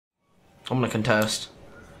I'm gonna contest.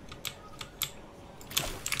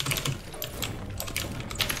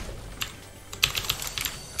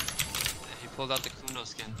 He pulled out the Kuno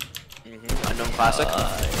skin. Unknown classic.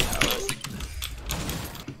 Classic.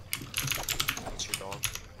 That's your dog.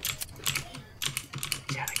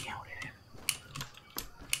 Yeah, I counted him.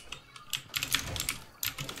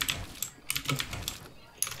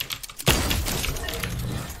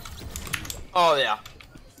 Oh yeah.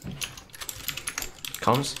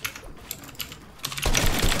 Comes.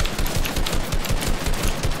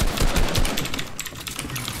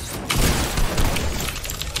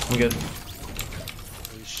 I'm good.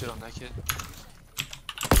 Holy shit on that kid.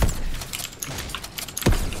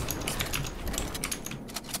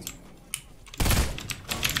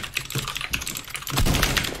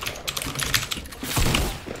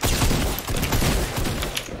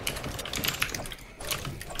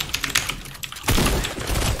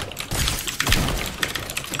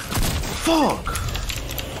 Fuck!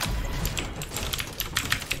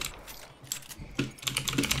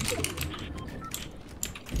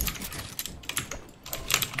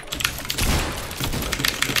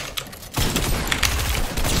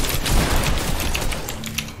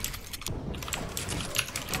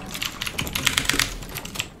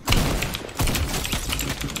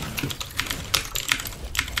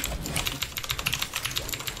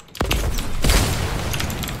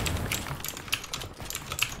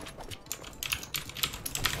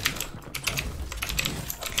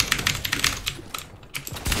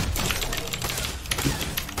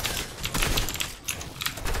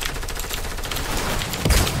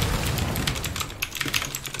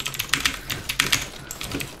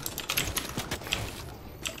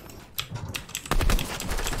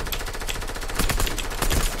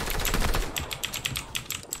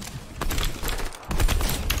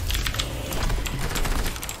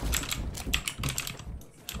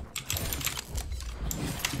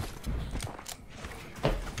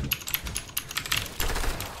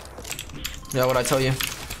 Yeah, what'd I tell you?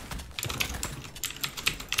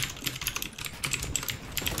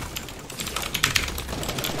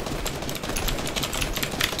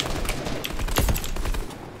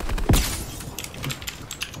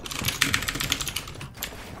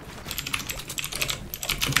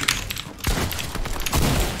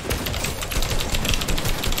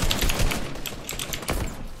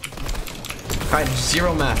 I had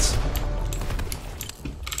 0 mats.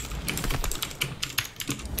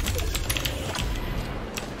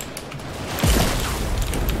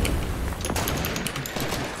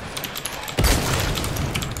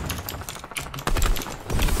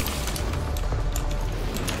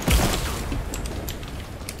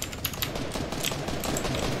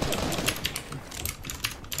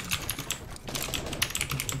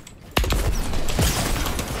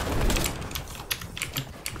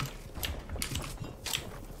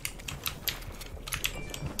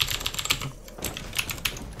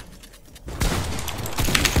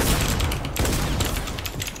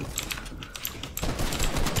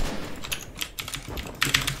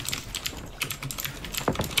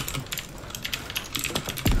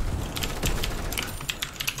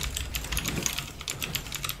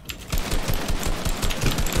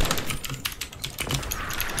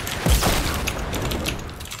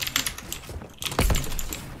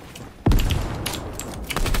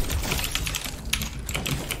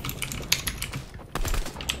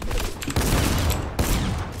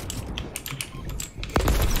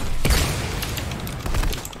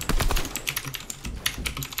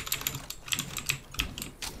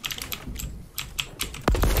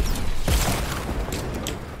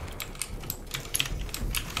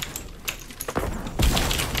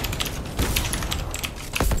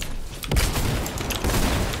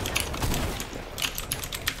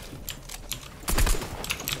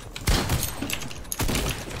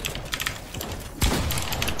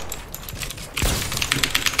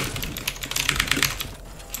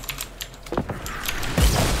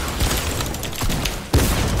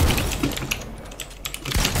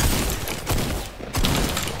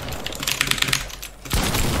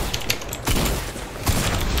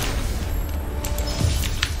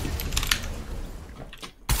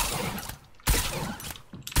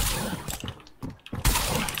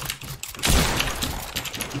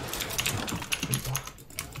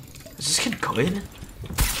 Is this kid good?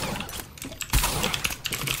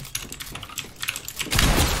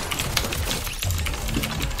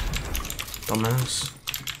 Dumbass.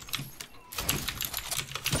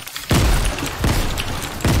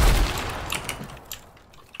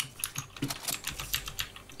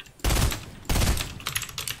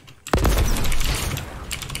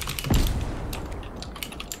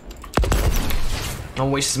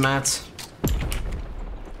 Don't waste his mats.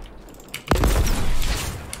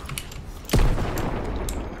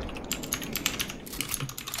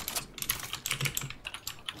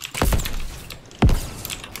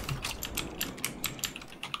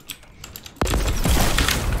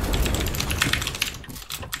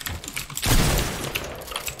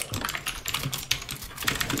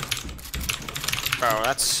 Bro,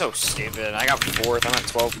 that's so stupid. I got 4th. I'm at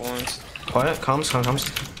 12 points. Quiet, comms,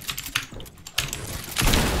 comms.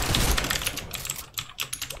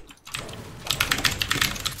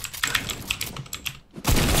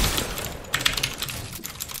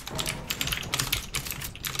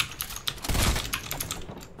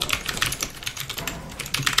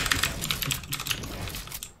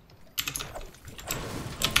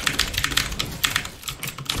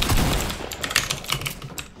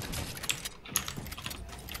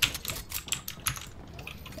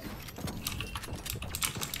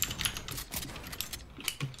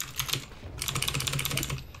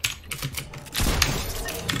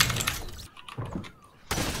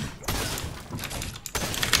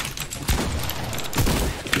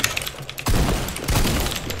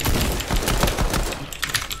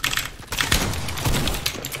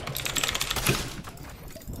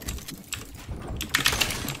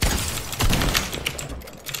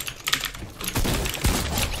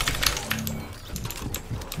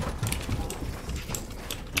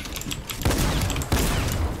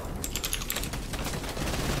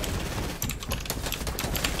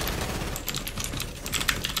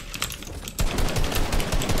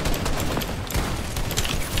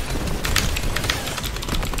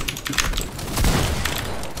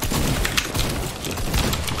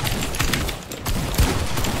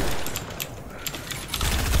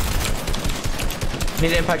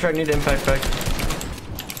 Need impact frag, need impact frag.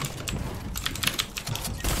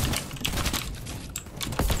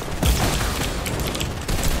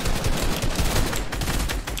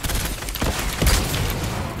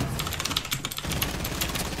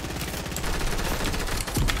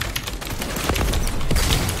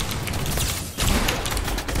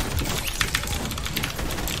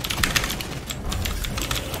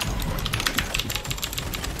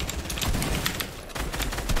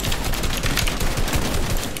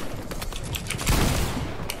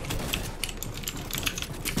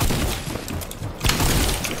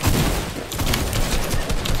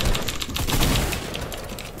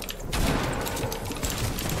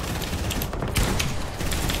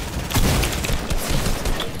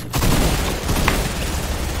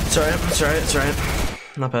 It's alright, it's alright, it's alright.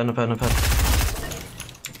 Not bad, not bad, not bad.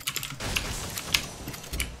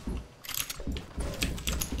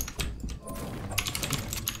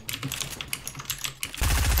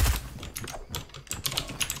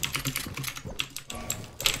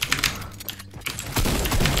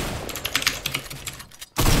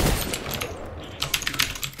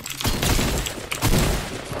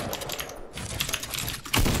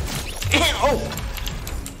 Oh!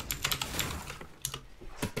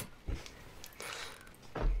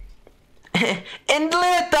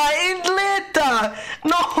 Indleta!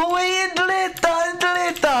 No way, Indleta!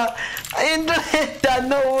 No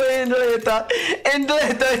way,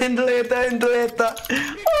 Indleta!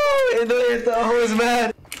 Oh, Indleta, I was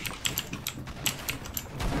mad.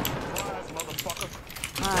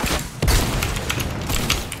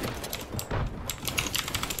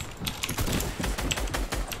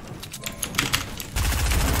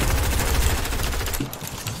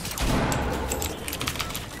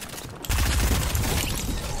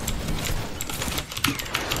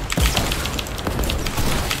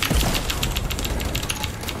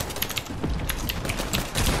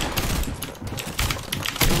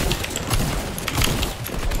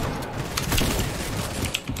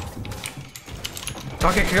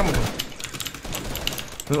 Okay, come on.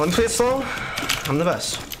 We want to play it slow? I'm the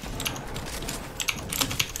best.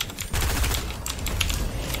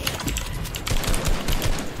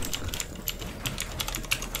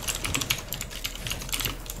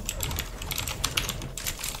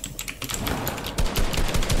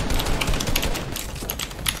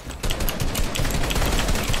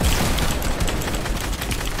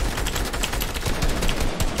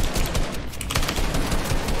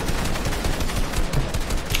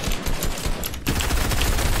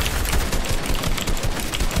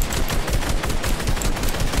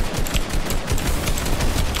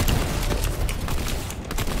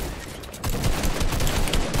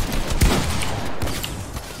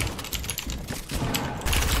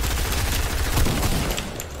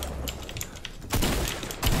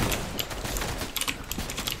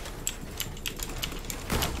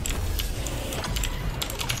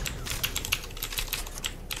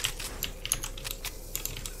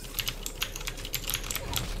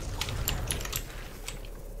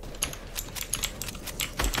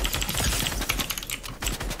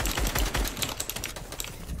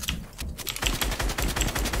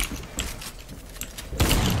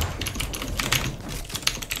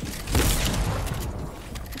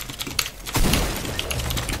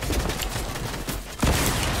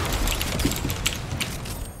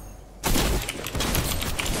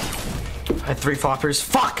 3 floppers.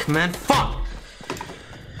 Fuck, man. Fuck.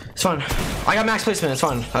 It's fine. I got max placement. It's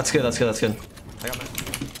fine. That's good. That's good. That's good. I got max.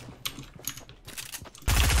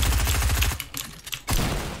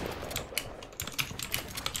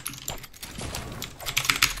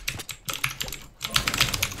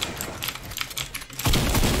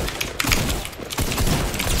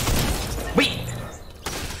 Wait.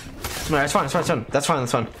 No, it's fine. It's fine. It's fine. That's fine.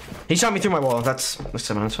 That's fine. He shot me through my wall. That's fine. That's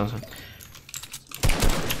fine. That's fine.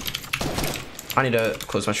 I need to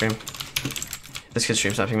close my stream. This kid's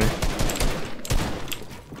stream snapping me.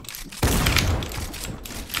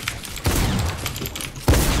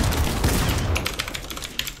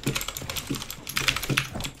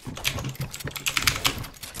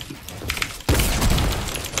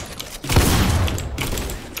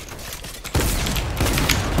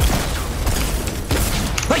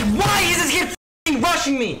 Like, why is this kid f***ing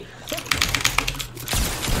rushing me?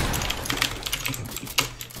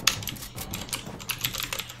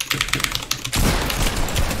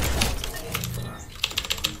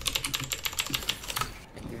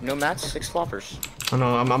 No mats, 6 floppers. Oh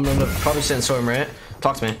no, I'm gonna probably sit in storm, right?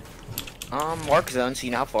 Talk to me. Mark zone, so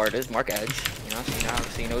you know how far it is. Mark edge, you know,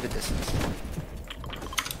 so you know the distance.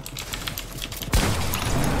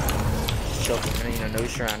 Choking, you know, no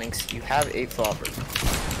surroundings. You have 8 floppers.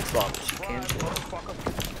 6 floppers. You can do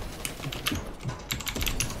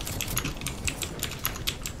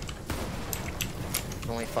it.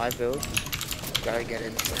 Only 5 builds. Gotta get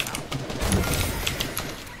in somehow.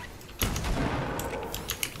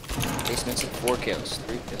 Basement's at 4 kills,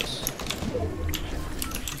 3 kills.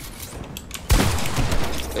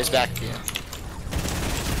 Goes back to you.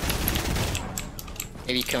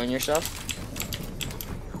 Maybe killing yourself?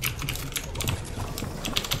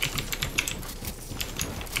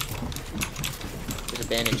 There's a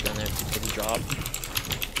bandage gun there. Did he drop?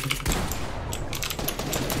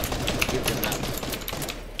 Give them that.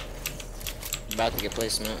 I'm about to get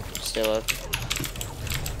placement. Stay up.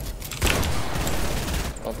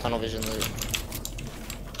 Oh, tunnel vision loot.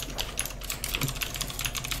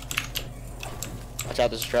 Watch out,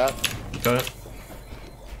 there's a trap. Got it.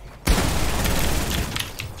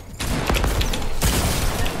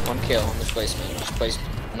 One kill on this placement. Just placed.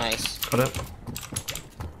 Nice. Got it.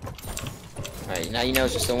 Alright, now you know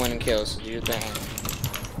it's just a win and kills. So do your thing.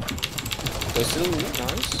 Goes to the loot.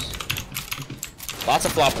 Nice. Lots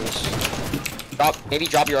of floppers. Maybe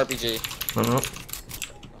drop your RPG. I don't know.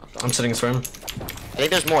 I'm sitting in storm. I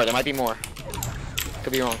think there's more. There might be more.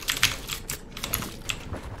 Could be wrong.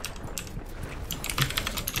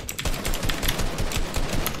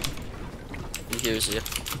 He hears you.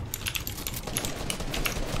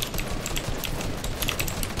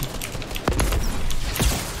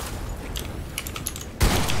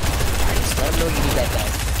 Nice. Let him know you need that guy.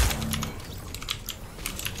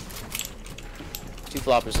 2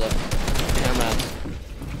 floppers left. Camera.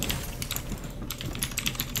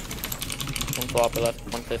 1 flopper left,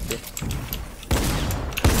 150.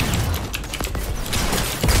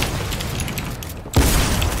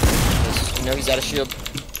 You know he's out of shield.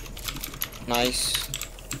 Nice.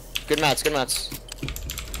 Good mats, good mats.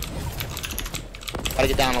 Gotta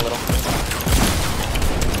get down a little.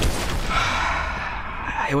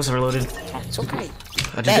 It wasn't reloaded. It's okay.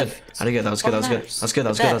 I did good. I did good. That was good. That was good. That was good. That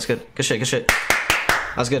was good. That was good. Good shit. Good shit.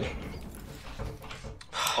 That was good.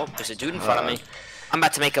 Oh, there's a dude in front of me. I'm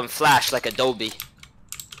about to make him flash like Adobe.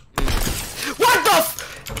 What the f—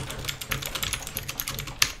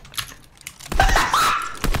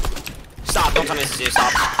 Stop, don't tell me this is you,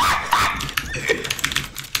 stop.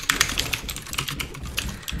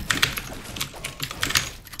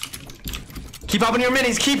 Keep popping your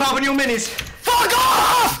minis. Keep popping your minis. Fuck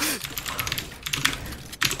off!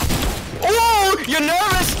 Oh, you're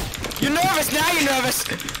nervous! You're nervous, now you're nervous!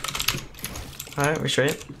 Alright, we're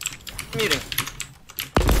straight. Muting.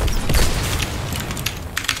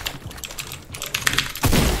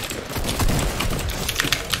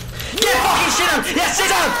 Yeah, sit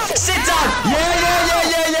down! Sit down!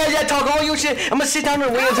 Yeah, talk all your shit. I'm gonna sit down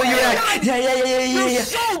and wait until you react. Yeah. Yeah.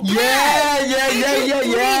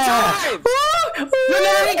 You're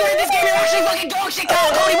never any good at this game, you're actually fucking dog shit,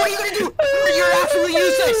 Cody, what are you gonna do? You're absolutely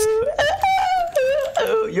useless!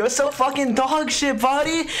 You're so fucking dog shit,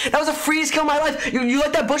 buddy. That was a freeze kill of my life. You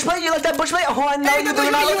like that bush plate? You like that bush plate? Oh, I know you do.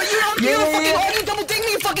 You double ding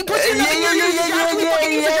me, you fucking pussy.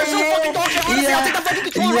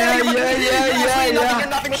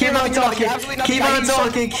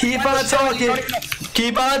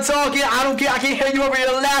 Keep on talking. I don't care. I can't hear you over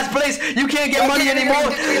your last place. You can't get money anymore.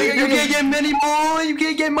 You can't get money more. You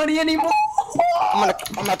can't get money anymore. I'm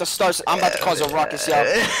about to cause a ruckus, yo.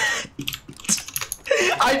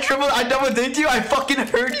 I double dinked you. I fucking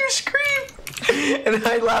heard you scream, and then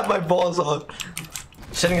I laughed my balls off.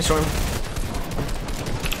 Setting a storm.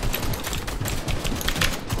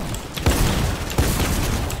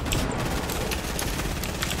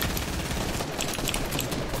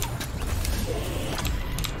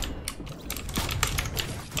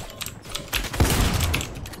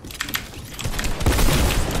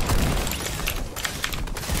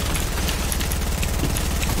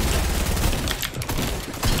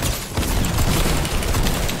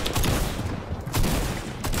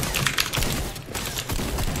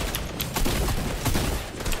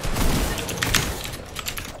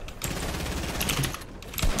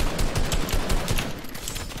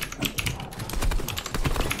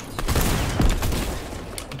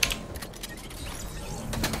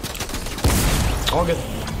 All good.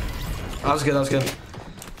 That was good, that was good.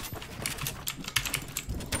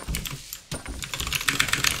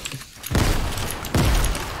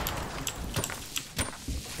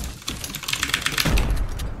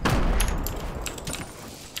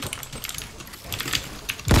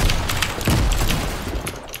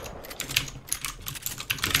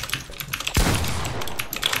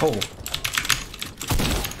 Oh.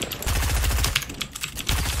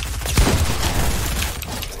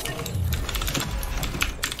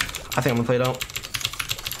 I think I'm gonna play it out.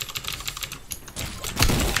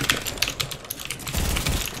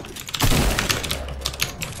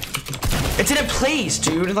 It's in a place,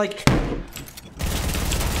 dude. Like.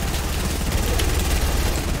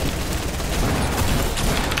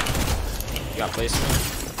 You got placement.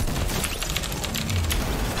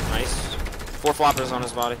 Nice. 4 floppers on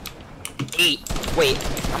his body. 8. Wait.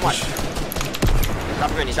 How much? Drop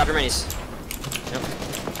your minis. Drop your minis. Yep.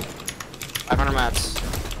 500 mats.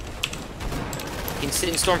 You can sit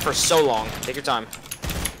in storm for so long. Take your time.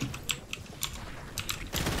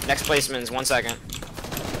 Next placement's 1 second.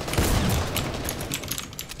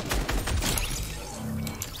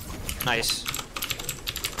 Nice.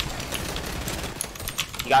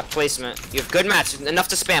 You got placement. You have good mats. Enough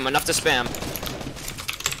to spam. Enough to spam.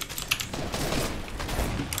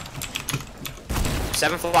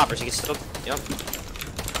 7 floppers. You can still. Yep.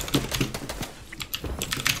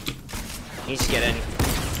 You just get in.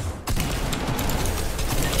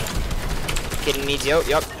 Kid needs you.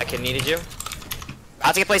 Yep, that kid needed you.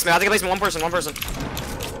 I'll take a placement. I'll take a placement. One person. One person.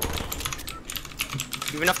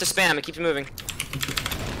 You have enough to spam. It keeps moving.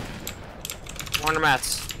 400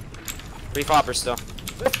 mats. 3 floppers still.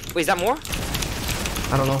 Wait, is that more?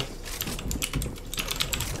 I don't know.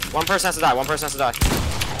 1 person has to die. 1 person has to die.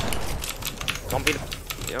 Don't be the.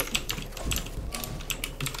 Yep.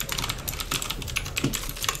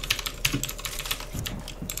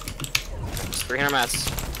 It's 300 mats.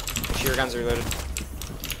 Make sure your guns are reloaded.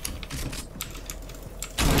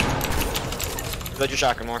 Reload your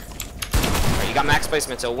shotgun more. Alright, you got max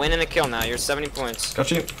placement, so win and a kill now. You're 70 points. Got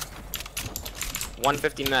you.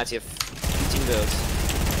 150 mats, you have 15 builds.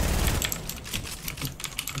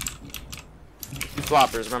 2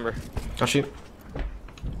 floppers, remember. Got you.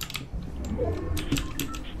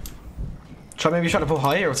 Maybe try to pull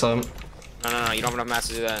high or something. No, you don't have enough mats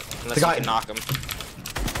to do that. Unless The guy- you can knock them.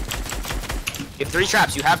 You have 3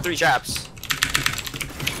 traps, you have 3 traps.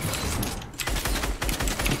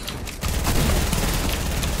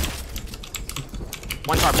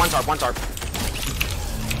 One tarp.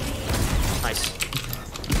 Nice.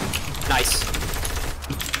 Nice.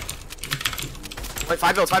 Wait,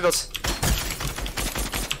 5 builds.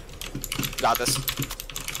 Got this.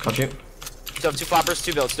 Got you. You have 2 floppers,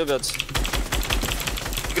 2 builds.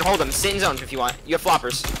 You can hold them, sit in zone if you want. You have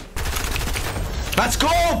floppers. Let's go,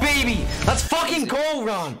 baby! Let's fucking go,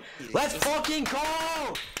 Ron! Let's fucking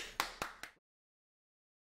go!